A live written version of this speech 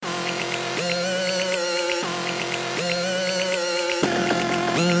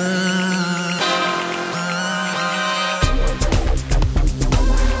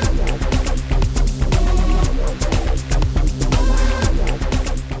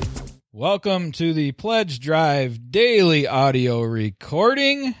Welcome to the Pledge Drive daily audio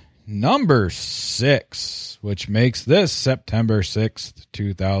recording number 6, which makes this September 6th,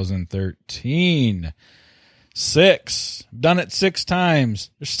 2013. 6. Done it 6 times.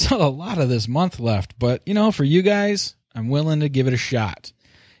 There's still a lot of this month left, but for you guys, I'm willing to give it a shot.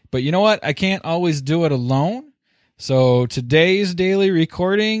 But you know what? I can't always do it alone. So today's daily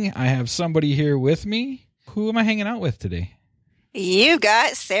recording, I have somebody here with me. Who am I hanging out with today? You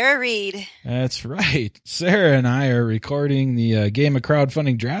got Sarah Reed. That's right. Sarah and I are recording the game of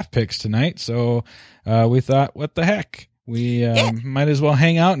crowdfunding draft picks tonight. So we thought, what the heck? We might as well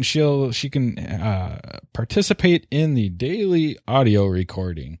hang out and she can participate in the daily audio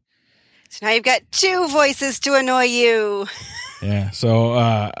recording. So now you've got 2 voices to annoy you. Yeah.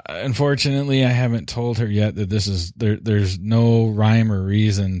 So unfortunately, I haven't told her yet that this is there's no rhyme or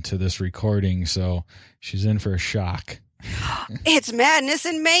reason to this recording. So she's in for a shock. It's madness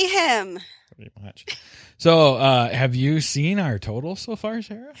and mayhem. Pretty much. So have you seen our total so far,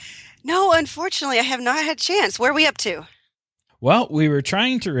 Sarah? No, unfortunately, I have not had a chance. Where are we up to? Well, we were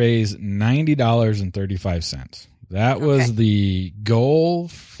trying to raise $90.35. That was the goal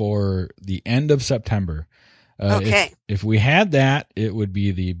for the end of September. Okay. If we had that, it would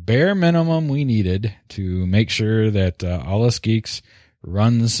be the bare minimum we needed to make sure that All Us Geeks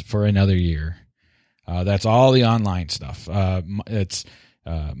runs for another year. That's all the online stuff. It's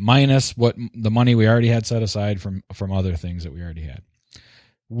minus what the money we already had set aside from other things that we already had.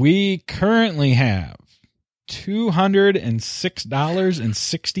 We currently have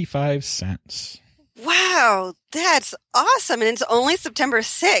 $206.65. Wow, that's awesome. And it's only September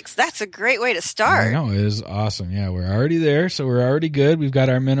 6th. That's a great way to start. I know, it is awesome. Yeah, we're already there, so we're already good. We've got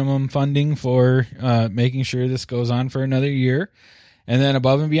our minimum funding for making sure this goes on for another year. And then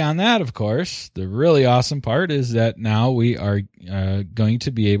above and beyond that, of course, the really awesome part is that now we are going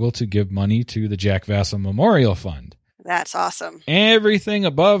to be able to give money to the Jack Vassell Memorial Fund. That's awesome. Everything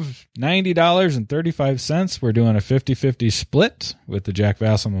above $90.35, we're doing a 50-50 split with the Jack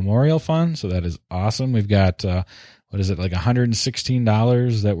Vassell Memorial Fund. So that is awesome. We've got, like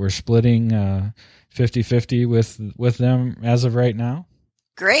 $116 that we're splitting 50-50 with them as of right now.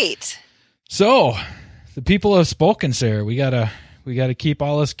 Great. So the people have spoken, Sarah. We gotta keep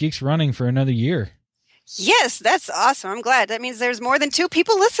All Us Geeks running for another year. Yes, that's awesome. I'm glad. That means there's more than 2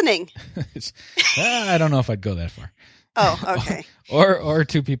 people listening. I don't know if I'd go that far. Oh, okay. or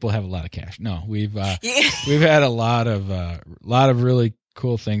 2 people have a lot of cash. No, we've had a lot of really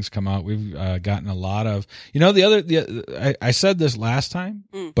cool things come out. We've gotten a lot of, I said this last time,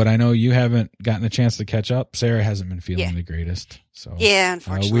 but I know you haven't gotten a chance to catch up. Sarah hasn't been feeling the greatest. So yeah,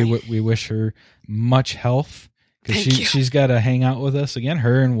 unfortunately. We wish her much health because she's got to hang out with us again,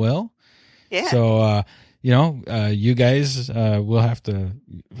 her and Will. Yeah. So, you guys will have to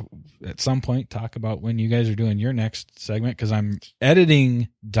at some point talk about when you guys are doing your next segment because I'm editing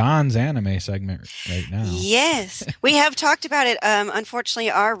Don's anime segment right now. Yes, we have talked about it.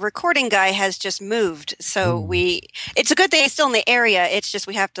 Unfortunately, our recording guy has just moved. So it's a good thing he's still in the area. It's just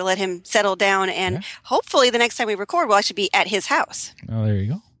we have to let him settle down and hopefully the next time we record, we'll actually be at his house. Oh, there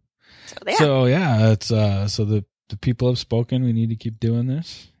you go. So it's so the people have spoken. We need to keep doing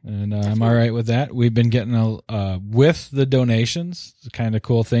this. And I'm all right with that. We've been getting with the donations. It's a kind of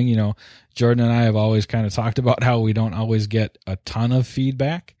cool thing. Jordan and I have always kind of talked about how we don't always get a ton of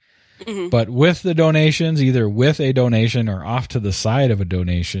feedback. Mm-hmm. But with the donations, either with a donation or off to the side of a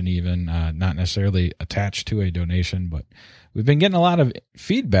donation even, not necessarily attached to a donation, but we've been getting a lot of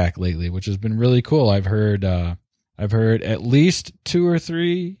feedback lately, which has been really cool. I've heard at least 2 or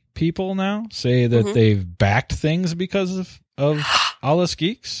 3 people now say that they've backed things because of All Us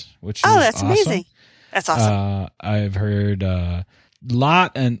Geeks, which is that's awesome. amazing. That's awesome. I've heard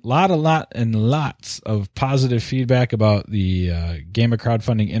lots of positive feedback about the game of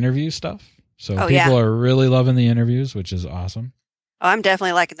crowdfunding interview stuff. So people are really loving the interviews, which is awesome. Oh, I'm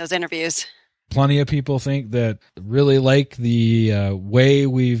definitely liking those interviews. Plenty of people really like the way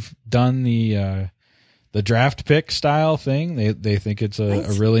we've done the draft pick style thing. They think it's a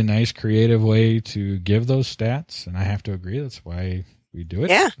really nice creative way to give those stats. And I have to agree. That's why we do it.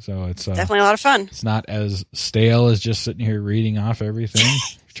 Yeah. So it's definitely a lot of fun. It's not as stale as just sitting here reading off everything.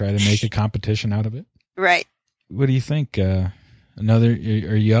 Try to make a competition out of it. Right. What do you think? Are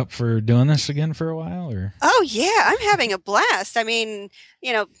you up for doing this again for a while or? Oh yeah, I'm having a blast. I mean,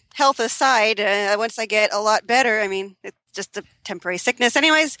 health aside, once I get a lot better, it's just a temporary sickness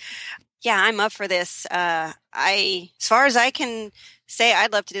anyways. Yeah, I'm up for this. As far as I can say,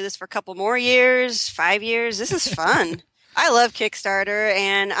 I'd love to do this for a couple more years, 5 years. This is fun. I love Kickstarter,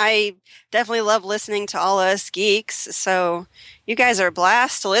 and I definitely love listening to All Us Geeks. So, you guys are a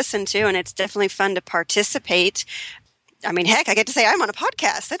blast to listen to, and it's definitely fun to participate. I mean, heck, I get to say I'm on a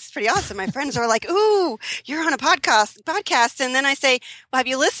podcast. That's pretty awesome. My friends are like, "Ooh, you're on a podcast." And then I say, "Well, have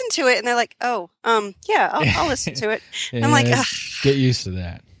you listened to it?" And they're like, "Oh, yeah, I'll listen to it." Yeah, I'm like, ugh. Get used to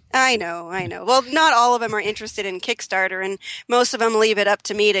that. I know. Well, not all of them are interested in Kickstarter, and most of them leave it up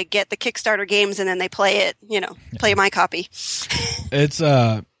to me to get the Kickstarter games, and then they play it, play my copy. It's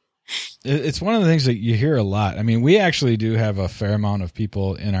one of the things that you hear a lot. I mean, we actually do have a fair amount of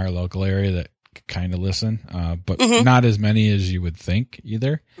people in our local area that kind of listen, but not as many as you would think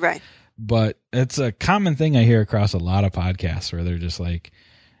either. Right. But it's a common thing I hear across a lot of podcasts where they're just like,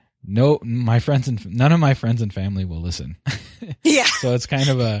 none of my friends and family will listen. Yeah. So it's kind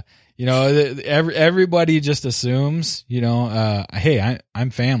of a, everybody just assumes, hey, I'm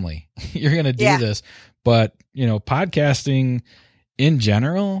family. You're going to do this. But, podcasting in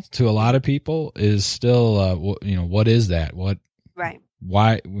general to a lot of people is still, what is that? Right.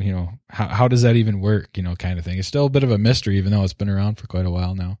 Why, how does that even work? Kind of thing. It's still a bit of a mystery, even though it's been around for quite a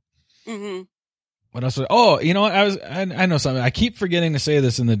while now. Mm-hmm. What else? I know something. I keep forgetting to say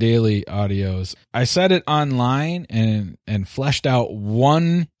this in the daily audios. I said it online and fleshed out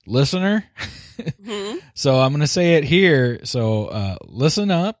one listener. Mm-hmm. So I'm going to say it here. So,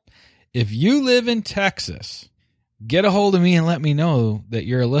 listen up. If you live in Texas, get a hold of me and let me know that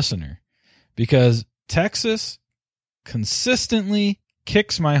you're a listener, because Texas consistently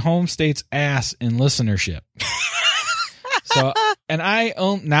kicks my home state's ass in listenership. So, and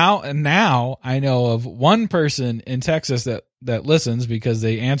now I know of one person in Texas that listens because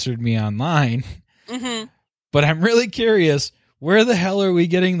they answered me online. Mm-hmm. But I'm really curious, where the hell are we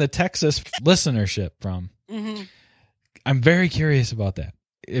getting the Texas listenership from? Mm-hmm. I'm very curious about that.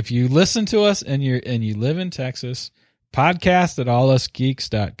 If you listen to us and you live in Texas,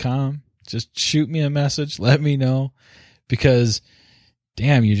 podcast@allusgeeks.com. Just shoot me a message. Let me know, because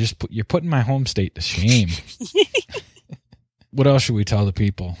damn, you're putting my home state to shame. What else should we tell the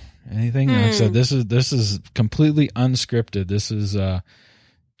people? Anything? Like I said, this is completely unscripted. This is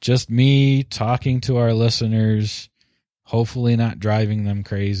just me talking to our listeners, hopefully not driving them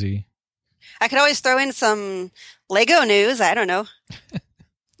crazy. I could always throw in some Lego news. I don't know.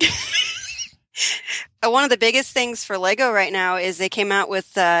 One of the biggest things for Lego right now is they came out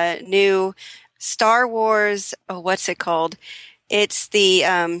with new Star Wars. Oh, what's it called? It's the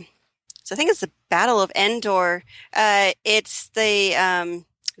so I think it's the Battle of Endor. It's the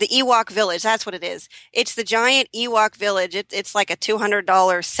Ewok Village. That's what it is. It's the giant Ewok Village. It's like a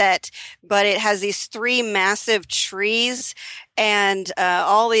 $200 set, but it has these 3 massive trees and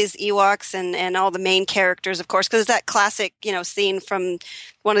all these Ewoks and all the main characters, of course, because it's that classic, scene from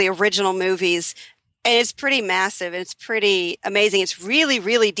one of the original movies. And it's pretty massive. It's pretty amazing. It's really,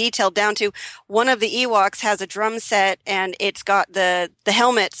 really detailed down to one of the Ewoks has a drum set, and it's got the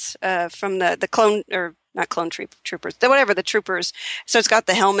helmets from the clone, or not clone troopers, whatever, the troopers. So it's got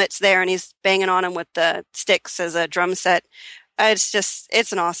the helmets there, and he's banging on them with the sticks as a drum set. It's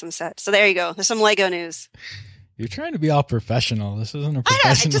an awesome set. So there you go. There's some Lego news. You're trying to be all professional. This isn't a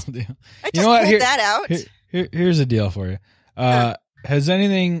professional deal. I just pulled that out. Here's a deal for you. Has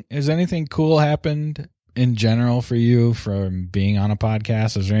anything cool happened in general for you from being on a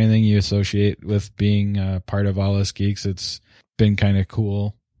podcast? Is there anything you associate with being part of All Us Geeks? It's been kind of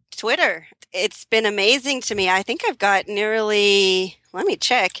cool. Twitter. It's been amazing to me. I think I've got nearly, let me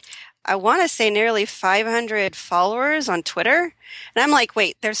check. I want to say nearly 500 followers on Twitter. And I'm like,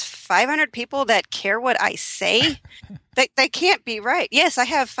 wait, there's 500 people that care what I say? That can't be right. Yes, I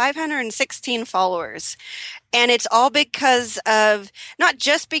have 516 followers. And it's all because of, not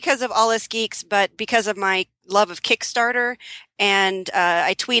just because of All Us Geeks, but because of my love of Kickstarter. And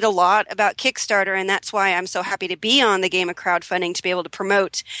I tweet a lot about Kickstarter, and that's why I'm so happy to be on the game of crowdfunding, to be able to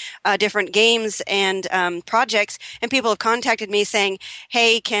promote different games and projects. And people have contacted me saying,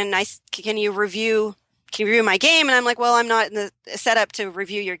 hey, can you review my game? And I'm like, well, I'm not in the setup to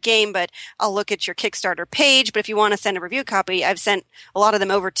review your game, but I'll look at your Kickstarter page. But if you want to send a review copy, I've sent a lot of them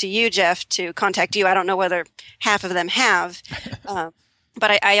over to you, Jeff, to contact you. I don't know whether half of them have,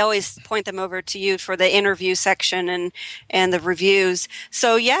 but I always point them over to you for the interview section and the reviews.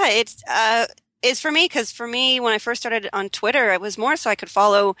 So yeah, it's for me, because for me, when I first started on Twitter, it was more so I could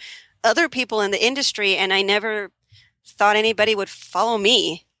follow other people in the industry, and I never thought anybody would follow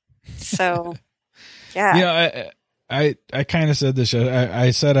me. So yeah. I kind of said this.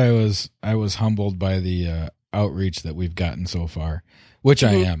 I said I was humbled by the outreach that we've gotten so far, which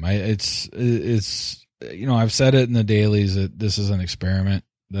I am. It's I've said it in the dailies that this is an experiment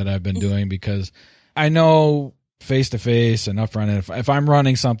that I've been doing, because I know face to face and upfront. And if I'm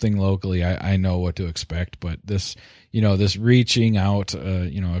running something locally, I know what to expect. But this, this reaching out,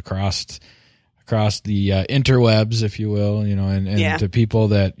 across the interwebs, if you will, and to people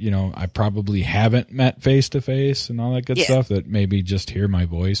that, I probably haven't met face to face and all that good stuff, that maybe just hear my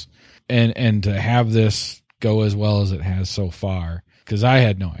voice, and to have this go as well as it has so far, because I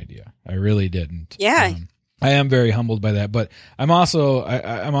had no idea. I really didn't. Yeah. I am very humbled by that, but I'm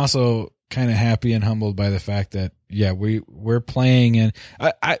also kind of happy and humbled by the fact that, we're playing, and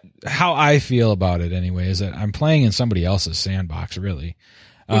how I feel about it anyway is that I'm playing in somebody else's sandbox, really.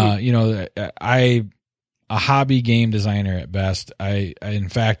 A hobby game designer at best.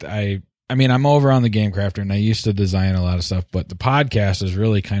 I'm over on the Game Crafter, and I used to design a lot of stuff, but the podcast has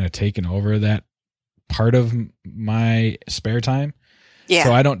really kind of taken over that part of my spare time. Yeah.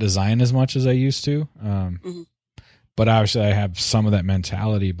 So I don't design as much as I used to. But obviously I have some of that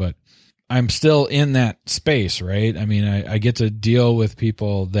mentality, but I'm still in that space, right? I mean, I get to deal with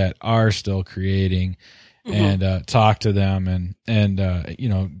people that are still creating, and talk to them, and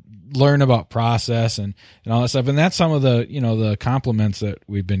learn about process and all that stuff. And that's some of the, the compliments that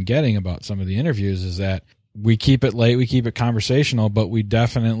we've been getting about some of the interviews, is that we keep it light, we keep it conversational, but we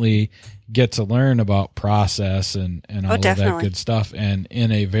definitely get to learn about process and all of that good stuff, and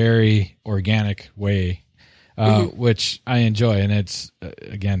in a very organic way, which I enjoy. And it's,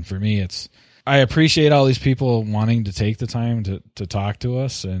 again, for me, I appreciate all these people wanting to take the time to talk to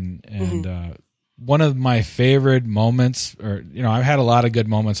us, and one of my favorite moments, or, I've had a lot of good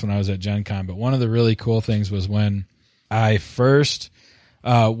moments when I was at Gen Con, but one of the really cool things was when I first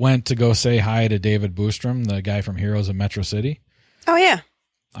went to go say hi to David Boostrom, the guy from Heroes of Metro City. Oh, yeah.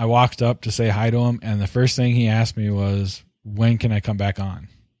 I walked up to say hi to him, and the first thing he asked me was, when can I come back on?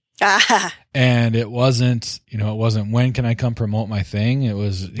 And it wasn't, when can I come promote my thing?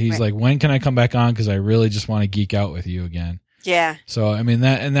 He's like, when can I come back on? Because I really just want to geek out with you again. Yeah. So,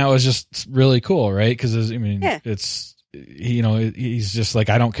 that was just really cool, right? Because, it's, he's just like,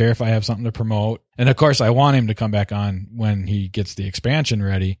 I don't care if I have something to promote. And of course, I want him to come back on when he gets the expansion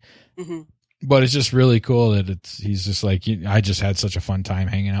ready. But it's just really cool that he's just like, I just had such a fun time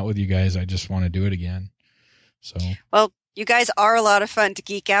hanging out with you guys. I just want to do it again. So, well, you guys are a lot of fun to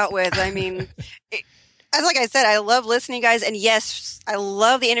geek out with. Like I said, I love listening, guys. And yes, I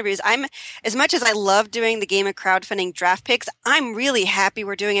love the interviews. As much as I love doing the Game of Crowdfunding draft picks, I'm really happy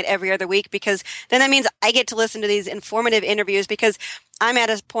we're doing it every other week, because then that means I get to listen to these informative interviews, because I'm at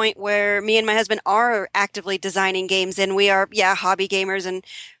a point where me and my husband are actively designing games, and we are, hobby gamers, and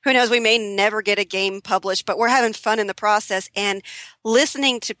who knows, we may never get a game published, but we're having fun in the process, and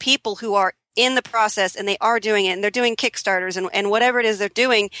listening to people who are in the process, and they are doing it, and they're doing Kickstarters and whatever it is they're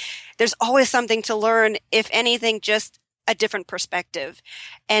doing, there's always something to learn, if anything, just a different perspective.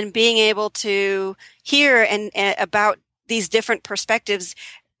 And being able to hear and about these different perspectives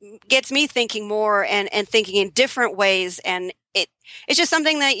gets me thinking more and thinking in different ways. And it's just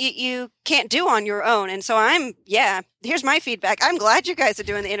something that you can't do on your own. And so here's my feedback. I'm glad you guys are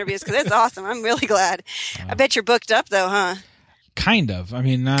doing the interviews, because it's awesome. I'm really glad. I bet you're booked up though, huh? Kind of.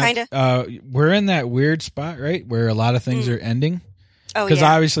 We're in that weird spot, right, where a lot of things are ending. Oh, because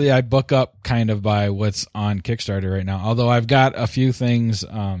obviously I book up kind of by what's on Kickstarter right now. Although I've got a few things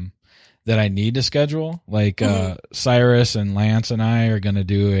that I need to schedule, like Cyrus and Lance and I are going to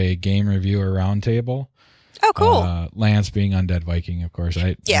do a game reviewer roundtable. Oh, cool. Lance being Undead Viking, of course.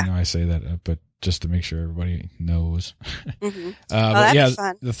 I know I say that, but just to make sure everybody knows. But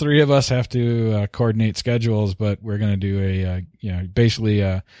fun. The three of us have to coordinate schedules, but we're going to do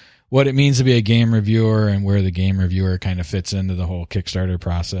basically what it means to be a game reviewer, and where the game reviewer kind of fits into the whole Kickstarter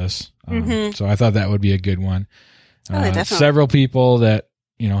process. So I thought that would be a good one. Several people that,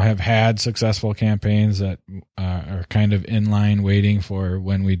 have had successful campaigns that are kind of in line waiting for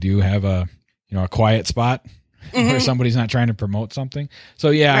when we do have a quiet spot. Where somebody's not trying to promote something.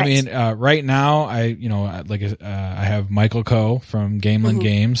 So right. Right now I have Michael Coe from Gameland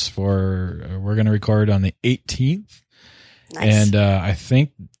Games we're going to record on the 18th. Nice. And I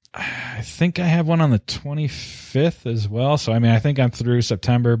think I have one on the 25th as well. So I think I'm through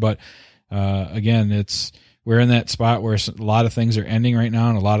September, but again, we're in that spot where a lot of things are ending right now,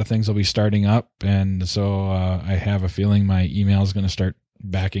 and a lot of things will be starting up, and so I have a feeling my email is going to start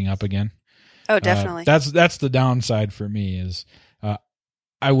backing up again. Oh, definitely. That's the downside for me is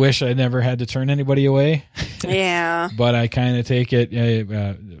I wish I never had to turn anybody away. Yeah. But I kind of take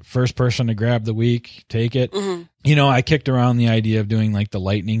it, first person to grab the week, take it. I kicked around the idea of doing like the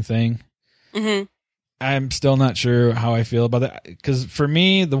lightning thing. I'm still not sure how I feel about that, because for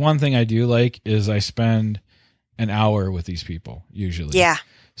me, the one thing I do like is I spend an hour with these people usually. Yeah.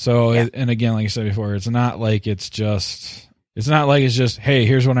 So, Yeah. and again, like I said before, it's not like it's just, hey,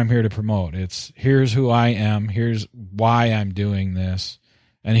 here's what I'm here to promote. It's here's who I am. Here's why I'm doing this.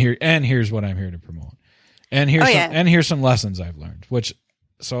 And here's what I'm here to promote. And here's some lessons I've learned,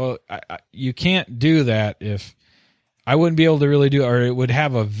 you can't do that if I wouldn't be able to really do, or it would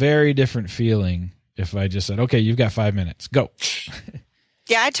have a very different feeling if I just said, okay, you've got 5 minutes, go.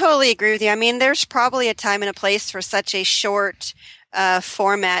 Yeah, I totally agree with you. I mean, there's probably a time and a place for such a short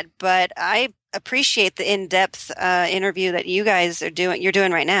format, but I appreciate the in-depth interview that you guys are doing. You're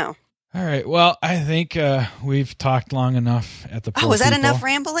doing right now. All right. Well, I think we've talked long enough at the. Oh, was that enough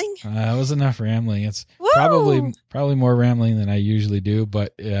rambling? It was enough rambling. It's Woo! probably more rambling than I usually do,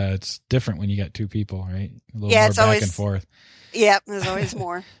 but it's different when you got two people, right? A little more it's back always, and forth. Yep, there's always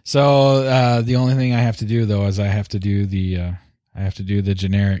more. So the only thing I have to do though is I have to do the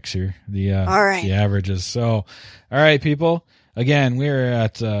generics here, all right. the averages. So, all right, people. Again, we're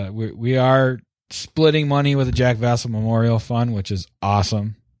at we are splitting money with the Jack Vassell Memorial Fund, which is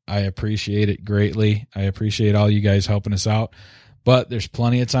awesome. I appreciate it greatly. I appreciate all you guys helping us out, but there's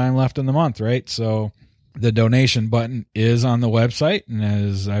plenty of time left in the month, right? So the donation button is on the website. And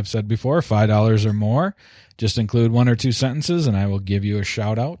as I've said before, $5 or more, just include 1 or 2 sentences and I will give you a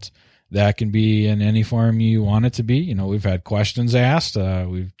shout out. That can be in any form you want it to be. You know, we've had questions asked.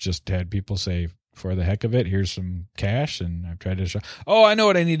 We've just had people say, for the heck of it, here's some cash. And I've tried to show, I know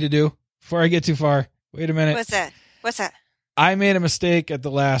what I need to do before I get too far. Wait a minute. What's that? I made a mistake at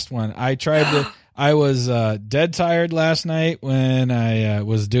the last one. I was dead tired last night when I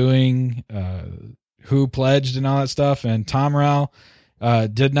was doing who pledged and all that stuff. And Tom Rowell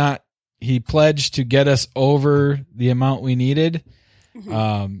he pledged to get us over the amount we needed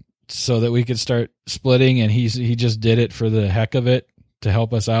so that we could start splitting. And he just did it for the heck of it to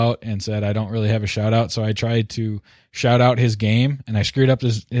help us out and said, I don't really have a shout out. So I tried to shout out his game and I screwed up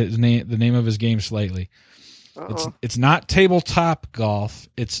his name, the name of his game slightly. It's not tabletop golf.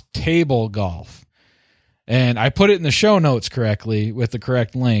 It's table golf. And I put it in the show notes correctly with the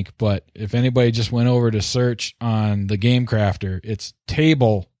correct link. But if anybody just went over to search on the Game Crafter, it's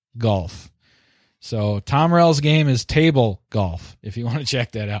table golf. So Tom Rell's game is table golf, if you want to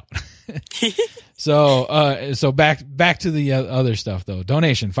check that out. So back to the other stuff though.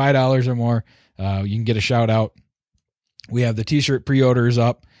 Donation, $5 or more. You can get a shout out. We have the t-shirt pre-orders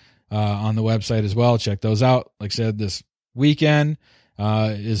up on the website as well. Check those out. Like I said, this weekend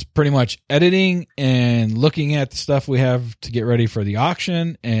is pretty much editing and looking at the stuff we have to get ready for the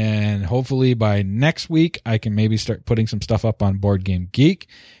auction. And hopefully by next week, I can maybe start putting some stuff up on Board Game Geek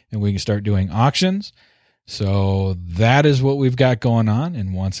and we can start doing auctions. So that is what we've got going on.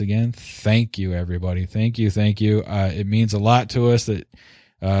 And once again, thank you, everybody. Thank you. It means a lot to us that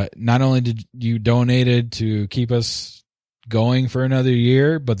not only did you donated to keep us going for another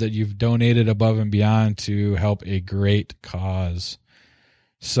year, but that you've donated above and beyond to help a great cause.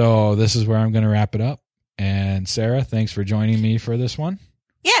 So this is where I'm going to wrap it up. And Sarah, thanks for joining me for this one.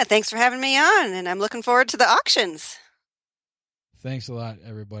 Yeah, thanks for having me on. And I'm looking forward to the auctions. Thanks a lot,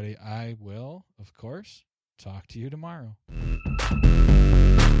 everybody. I will, of course, talk to you tomorrow.